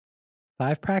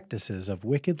5 Practices of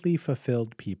Wickedly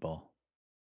Fulfilled People.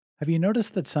 Have you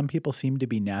noticed that some people seem to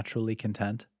be naturally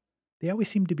content? They always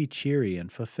seem to be cheery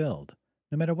and fulfilled,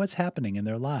 no matter what's happening in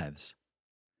their lives.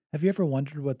 Have you ever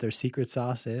wondered what their secret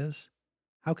sauce is?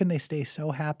 How can they stay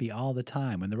so happy all the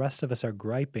time when the rest of us are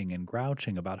griping and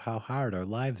grouching about how hard our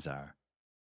lives are?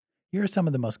 Here are some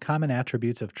of the most common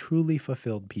attributes of truly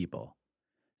fulfilled people.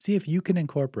 See if you can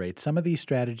incorporate some of these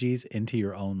strategies into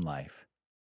your own life.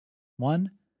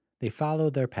 1. They follow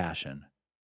their passion.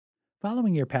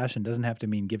 Following your passion doesn't have to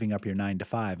mean giving up your 9 to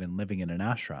 5 and living in an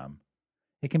ashram.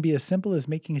 It can be as simple as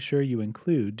making sure you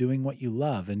include doing what you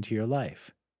love into your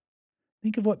life.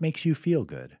 Think of what makes you feel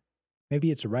good.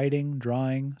 Maybe it's writing,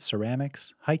 drawing,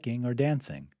 ceramics, hiking, or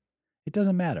dancing. It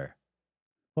doesn't matter.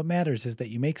 What matters is that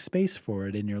you make space for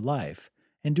it in your life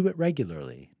and do it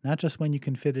regularly, not just when you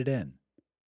can fit it in.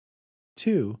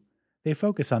 2. They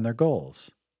focus on their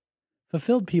goals.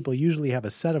 Fulfilled people usually have a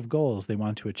set of goals they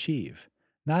want to achieve,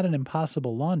 not an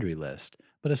impossible laundry list,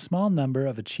 but a small number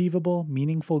of achievable,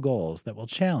 meaningful goals that will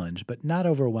challenge but not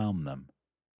overwhelm them.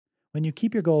 When you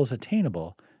keep your goals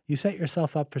attainable, you set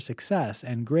yourself up for success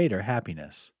and greater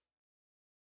happiness.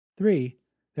 3.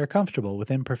 They're comfortable with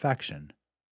imperfection.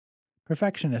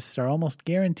 Perfectionists are almost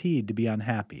guaranteed to be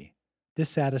unhappy,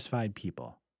 dissatisfied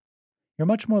people. You're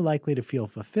much more likely to feel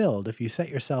fulfilled if you set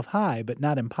yourself high but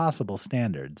not impossible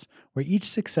standards, where each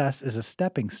success is a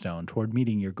stepping stone toward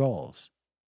meeting your goals.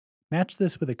 Match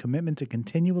this with a commitment to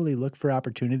continually look for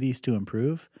opportunities to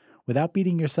improve without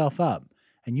beating yourself up,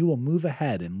 and you will move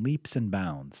ahead in leaps and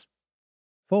bounds.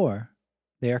 4.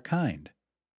 They are kind.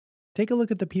 Take a look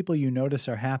at the people you notice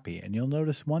are happy, and you'll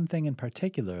notice one thing in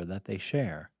particular that they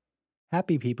share.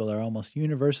 Happy people are almost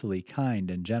universally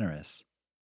kind and generous.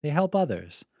 They help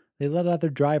others. They let other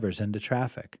drivers into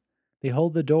traffic. They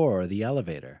hold the door or the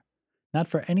elevator. Not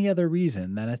for any other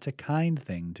reason than it's a kind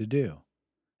thing to do.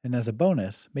 And as a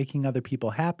bonus, making other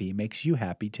people happy makes you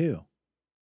happy too.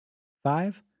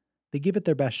 5. They give it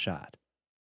their best shot.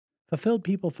 Fulfilled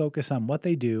people focus on what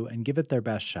they do and give it their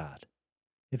best shot.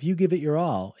 If you give it your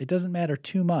all, it doesn't matter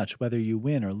too much whether you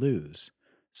win or lose.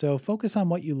 So focus on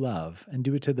what you love and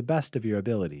do it to the best of your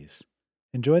abilities.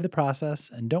 Enjoy the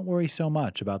process and don't worry so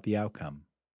much about the outcome.